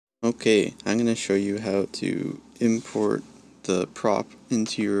Okay, I'm going to show you how to import the prop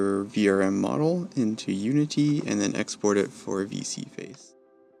into your VRM model into Unity and then export it for VseeFace.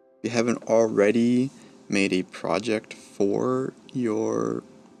 If you haven't already made a project for your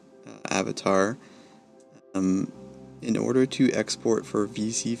avatar, in order to export for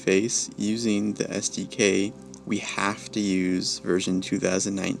VseeFace using the SDK, we have to use version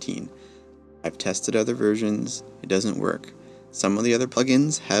 2019. I've tested other versions, it doesn't work. Some of the other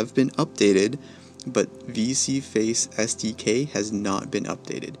plugins have been updated, but VseeFace SDK has not been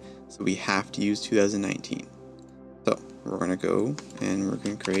updated, so we have to use 2019. So we're going to go and we're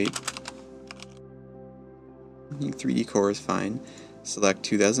going to create 3D core is fine. Select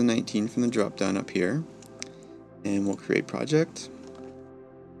 2019 from the drop down up here, and we'll create project.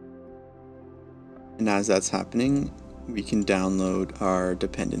 And as that's happening, we can download our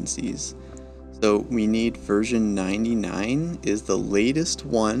dependencies. So we need version 99 is the latest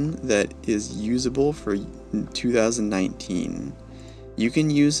one that is usable for 2019. You can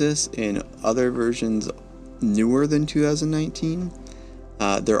use this in other versions newer than 2019.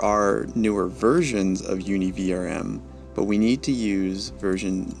 There are newer versions of UniVRM, but we need to use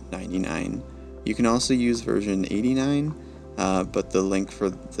version 99. You can also use version 89, but the link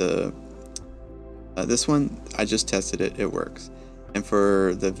for the this one, I just tested it, it works. And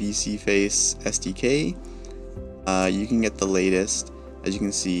for the VseeFace SDK, you can get the latest. As you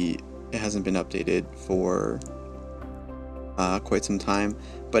can see, it hasn't been updated for quite some time,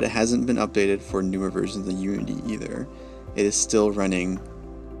 but it hasn't been updated for newer versions of Unity either. It is still running,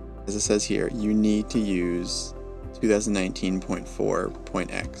 as it says here, you need to use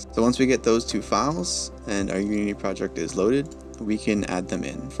 2019.4.x. So once we get those two files and our Unity project is loaded, we can add them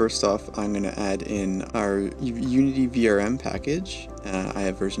in. First off, I'm going to add in our Unity VRM package. I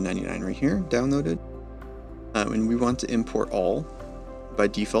have version 99 right here downloaded. And we want to import all. By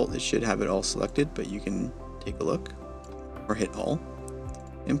default, it should have it all selected, but you can take a look or hit all.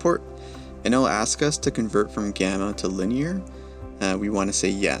 Import. And it'll ask us to convert from gamma to linear. We want to say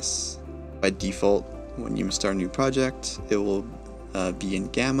yes. By default, when you start a new project, it will be in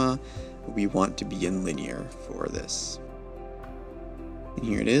gamma. We want to be in linear for this. And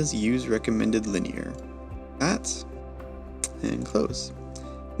here it is, use recommended linear. That, and close.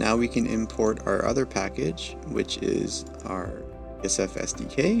 Now we can import our other package, which is our VSF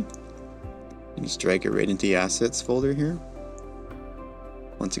SDK. And just drag it right into the assets folder here.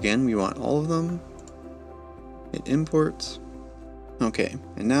 Once again, we want all of them. Hit import. Okay,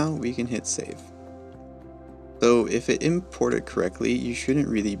 and now we can hit save. So if it imported correctly, you shouldn't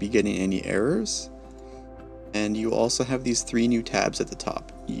really be getting any errors. And you also have these three new tabs at the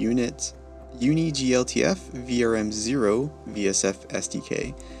top: Unit, UniGLTF, VRM0, VSF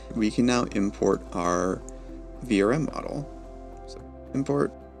SDK. We can now import our VRM model. So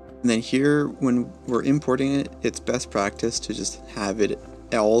import. And then here, when we're importing it, it's best practice to just have it,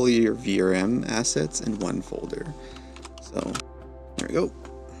 all your VRM assets in one folder. So there we go.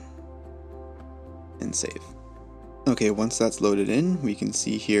 And save. Okay, once that's loaded in, we can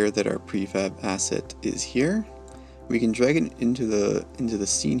see here that our prefab asset is here. We can drag it into the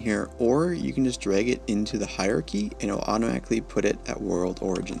scene here, or you can just drag it into the hierarchy and it'll automatically put it at world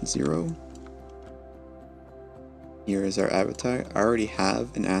origin 0. Here is our avatar. I already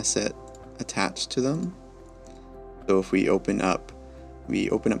have an asset attached to them. So if we open up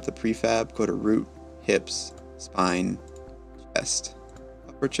the prefab, go to root, hips, spine, chest,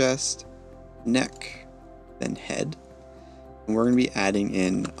 upper chest, neck, then head, and we're going to be adding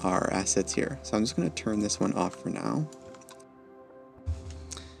in our assets here. So I'm just going to turn this one off for now.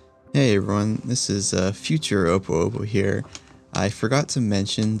 Hey everyone, this is future Oppo here. I forgot to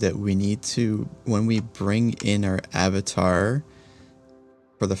mention that we need to, when we bring in our avatar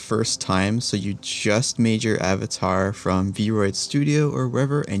for the first time, so you just made your avatar from VRoid Studio or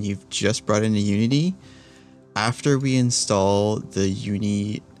wherever, and you've just brought in a Unity, after we install the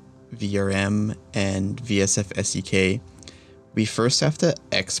UniVRM and VSF SDK, we first have to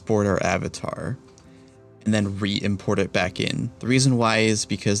export our avatar and then re-import it back in. The reason why is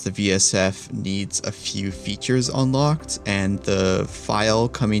because the VSF needs a few features unlocked, and the file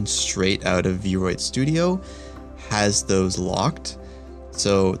coming straight out of VRoid Studio has those locked.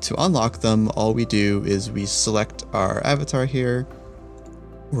 So to unlock them, all we do is we select our avatar here.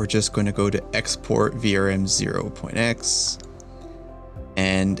 We're just going to go to export VRM 0.x.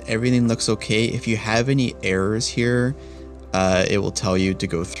 and everything looks okay. If you have any errors here, it will tell you to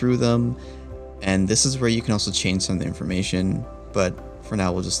go through them, and this is where you can also change some of the information, but for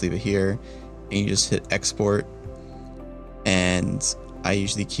now we'll just leave it here. And you just hit export, and I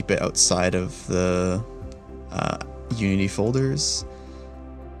usually keep it outside of the Unity folders.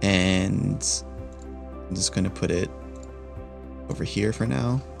 and I'm just going to put it over here for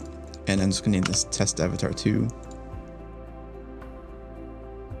now. And I'm just going to name this test avatar 2.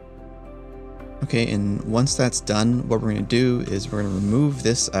 Okay, and once that's done, what we're going to do is we're going to remove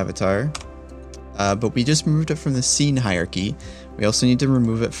this avatar, but we just removed it from the scene hierarchy. We also need to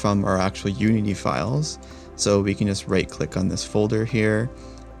remove it from our actual Unity files. So we can just right click on this folder here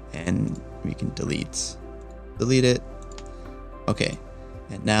and we can delete it. Okay,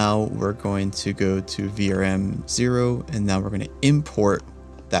 and now we're going to go to VRM 0, and now we're going to import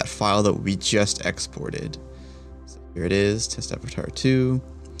that file that we just exported. So here it is, test avatar 2.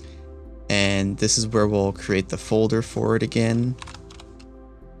 And this is where we'll create the folder for it again.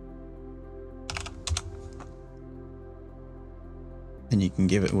 And you can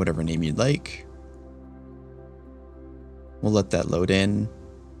give it whatever name you'd like. We'll let that load in.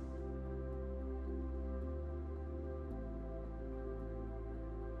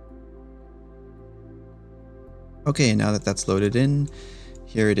 Okay, now that that's loaded in,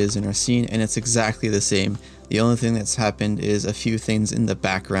 here it is in our scene, and it's exactly the same. The only thing that's happened is a few things in the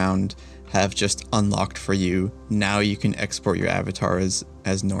background have just unlocked for you. Now you can export your avatar as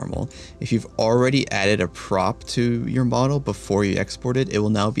normal. If you've already added a prop to your model before you export it, it will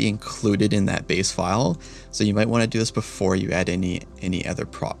now be included in that base file. So you might want to do this before you add any other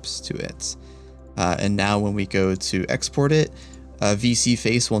props to it. And now when we go to export it,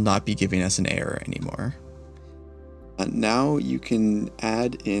 VseeFace will not be giving us an error anymore. Now you can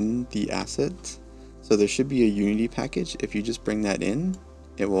add in the asset. So there should be a Unity package. If you just bring that in,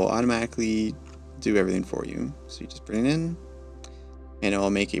 it will automatically do everything for you. So you just bring it in, and it will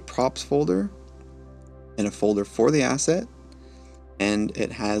make a props folder and a folder for the asset, and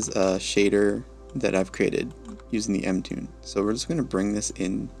it has a shader that I've created using the mtune. So we're just going to bring this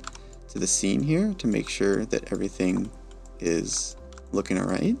in to the scene here to make sure that everything is looking all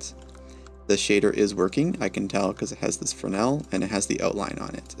right. The shader is working, I can tell, because it has this Fresnel and it has the outline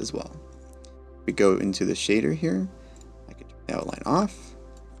on it as well. We go into the shader here, I can turn the outline off,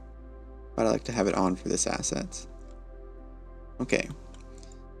 but I like to have it on for this asset. Okay,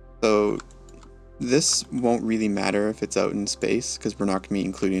 so this won't really matter if it's out in space because we're not going to be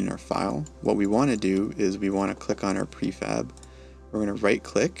including in our file. What we want to do is we want to click on our prefab. We're going to right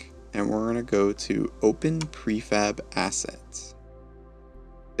click and we're going to go to Open Prefab Asset.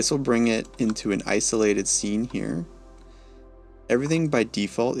 This will bring it into an isolated scene here. Everything by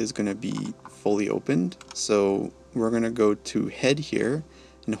default is going to be fully opened. So we're going to go to Head here,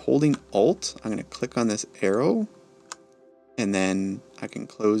 and holding Alt, I'm going to click on this arrow, and then I can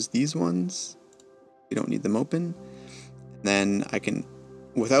close these ones. We don't need them open. And then I can,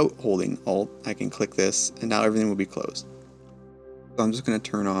 without holding Alt, I can click this, and now everything will be closed. So I'm just going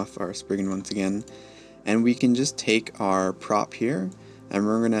to turn off our Spriggan once again, and we can just take our prop here, and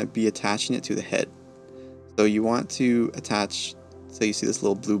we're going to be attaching it to the head. So you want to attach, so you see this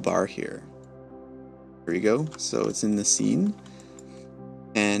little blue bar here. There you go. So it's in the scene,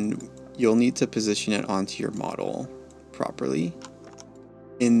 and you'll need to position it onto your model properly.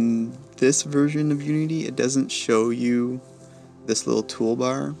 In this version of Unity, it doesn't show you this little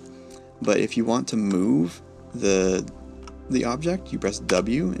toolbar, but if you want to move the object, you press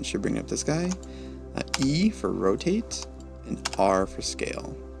W and it should bring up this guy. E for rotate, and R for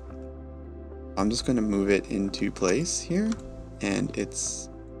scale. I'm just going to move it into place here, and it's,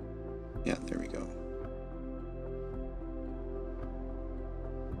 yeah, there we go.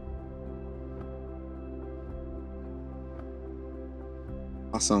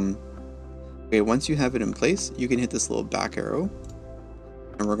 Awesome. Okay, once you have it in place, you can hit this little back arrow,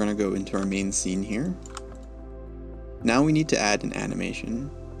 and we're going to go into our main scene here. Now we need to add an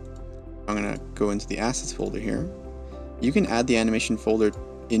animation. I'm going to go into the assets folder here. You can add the animation folder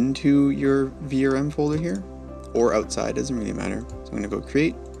into your VRM folder here or outside, doesn't really matter. So I'm going to go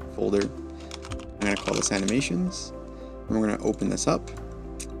create folder. I'm going to call this animations, and we're going to open this up.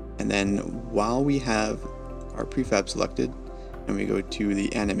 And then while we have our prefab selected and we go to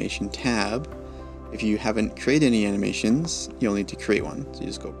the animation tab, if you haven't created any animations, you'll need to create one. So you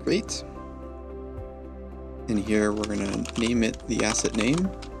just go create. And here we're going to name it the asset name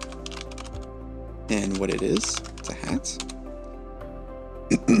and what it is. It's a hat.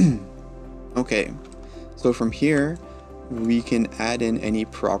 Okay, so from here we can add in any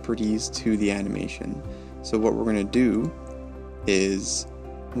properties to the animation. So what we're going to do is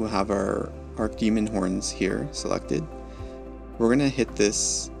we'll have our Arcdemon horns here selected. We're going to hit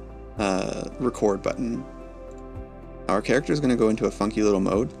this record button. Our character is going to go into a funky little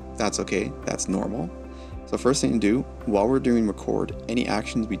mode. That's okay, that's normal. So first thing to do, while we're doing record, any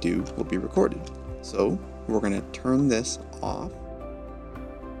actions we do will be recorded. So we're going to turn this off,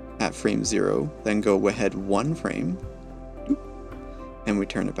 at frame 0, then go ahead 1 frame, and we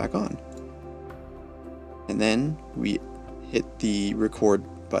turn it back on. And then we hit the record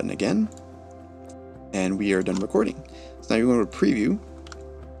button again, and we are done recording. So now you're going to preview,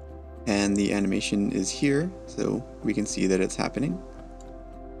 and the animation is here, so we can see that it's happening.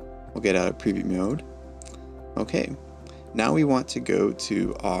 We'll get out of preview mode. Okay, now we want to go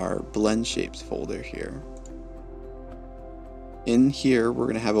to our blend shapes folder here. In here, we're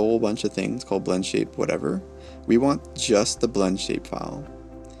going to have a whole bunch of things called blend shape whatever. We want just the blend shape file.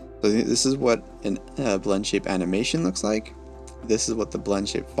 So this is what a blend shape animation looks like. This is what the blend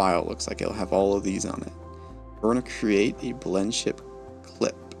shape file looks like. It'll have all of these on it. We're going to create a blend shape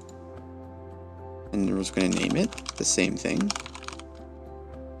clip, and we're just going to name it the same thing.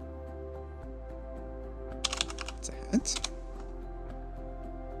 It's a hat.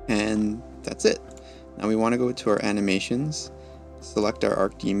 And that's it. Now we want to go to our animations, select our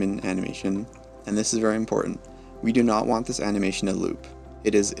Arcdemon animation, and this is very important. We do not want this animation to loop.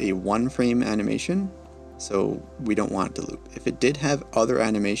 It is a 1 frame animation, so we don't want it to loop. If it did have other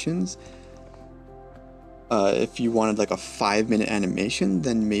animations, if you wanted like a 5-minute animation,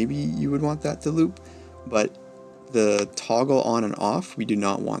 then maybe you would want that to loop, but the toggle on and off, we do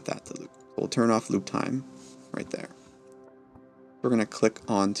not want that to loop. We'll turn off loop time right there. We're going to click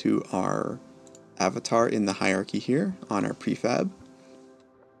onto our avatar in the hierarchy here on our prefab,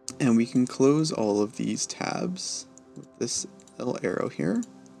 and we can close all of these tabs with this little arrow here,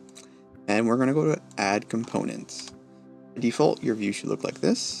 and we're going to go to add components. By default, your view should look like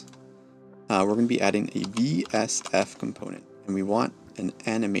this. We're going to be adding a VSF component, and we want an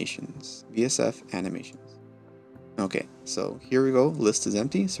animations, VSF Animations. Okay, so here we go, list is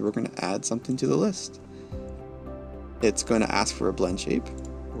empty, so we're going to add something to the list. It's going to ask for a blend shape.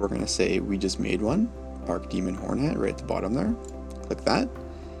 We're going to say we just made one, Arcdemon horn hat right at the bottom there. Click that.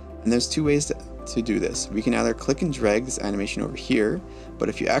 And there's 2 ways to do this. We can either click and drag this animation over here, but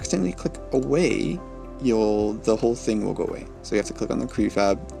if you accidentally click away, the whole thing will go away. So you have to click on the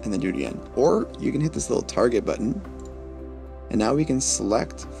prefab and then do it again. Or you can hit this little target button, and now we can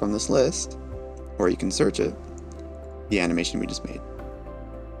select from this list, or you can search it, the animation we just made.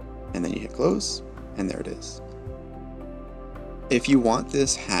 And then you hit close, and there it is. If you want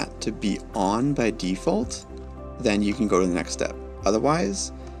this hat to be on by default, then you can go to the next step.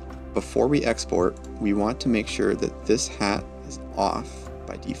 Otherwise, before we export, we want to make sure that this hat is off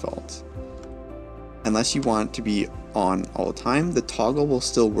by default. Unless you want it to be on all the time, the toggle will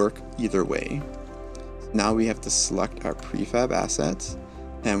still work either way. Now we have to select our prefab assets,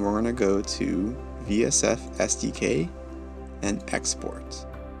 and we're going to go to VSF SDK and Export.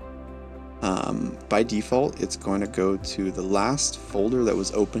 By default, it's going to go to the last folder that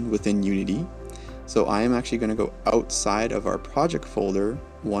was opened within Unity. So I am actually going to go outside of our project folder,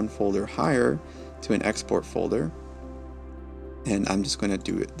 1 folder higher, to an export folder. And I'm just going to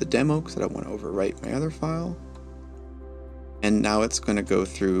do the demo because I don't want to overwrite my other file. And now it's going to go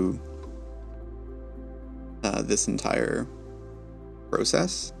through this entire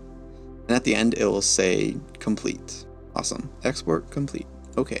process. And at the end, it will say complete. Awesome. Export complete.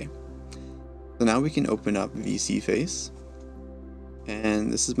 Okay. So now we can open up VseeFace,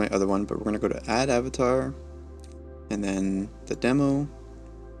 and this is my other one, but we're going to go to add avatar, and then the demo,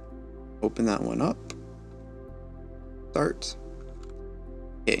 open that one up, start.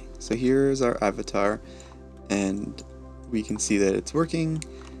 Okay, so here's our avatar, and we can see that it's working,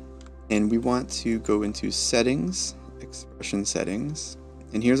 and we want to go into settings, expression settings,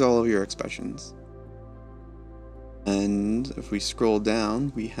 and here's all of your expressions. And if we scroll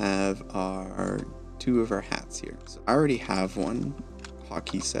down, we have our 2 of our hats here. So I already have one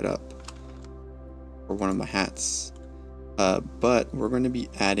hotkey set up for one of my hats, but we're going to be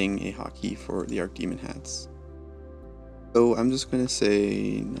adding a hotkey for the Arcdemon hats. So I'm just going to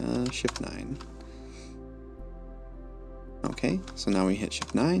say Shift 9. Okay, so now we hit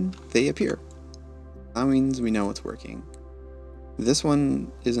Shift 9, they appear. That means we know it's working. This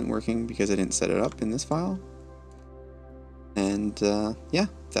one isn't working because I didn't set it up in this file. And yeah,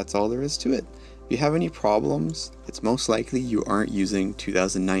 that's all there is to it. If you have any problems, it's most likely you aren't using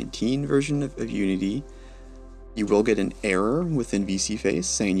 2019 version of Unity. You will get an error within VseeFace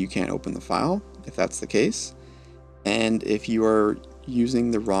saying you can't open the file, if that's the case. And if you are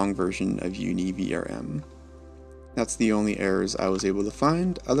using the wrong version of UniVRM. That's the only errors I was able to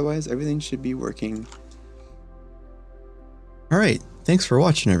find, otherwise everything should be working. Alright, thanks for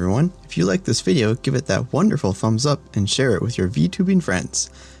watching everyone. If you liked this video, give it that wonderful thumbs up and share it with your VTubing friends.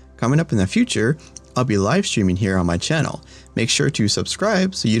 Coming up in the future, I'll be live streaming here on my channel. Make sure to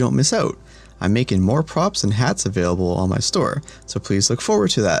subscribe so you don't miss out. I'm making more props and hats available on my store, so please look forward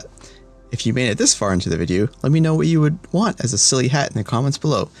to that. If you made it this far into the video, let me know what you would want as a silly hat in the comments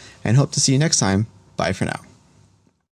below, and hope to see you next time. Bye for now.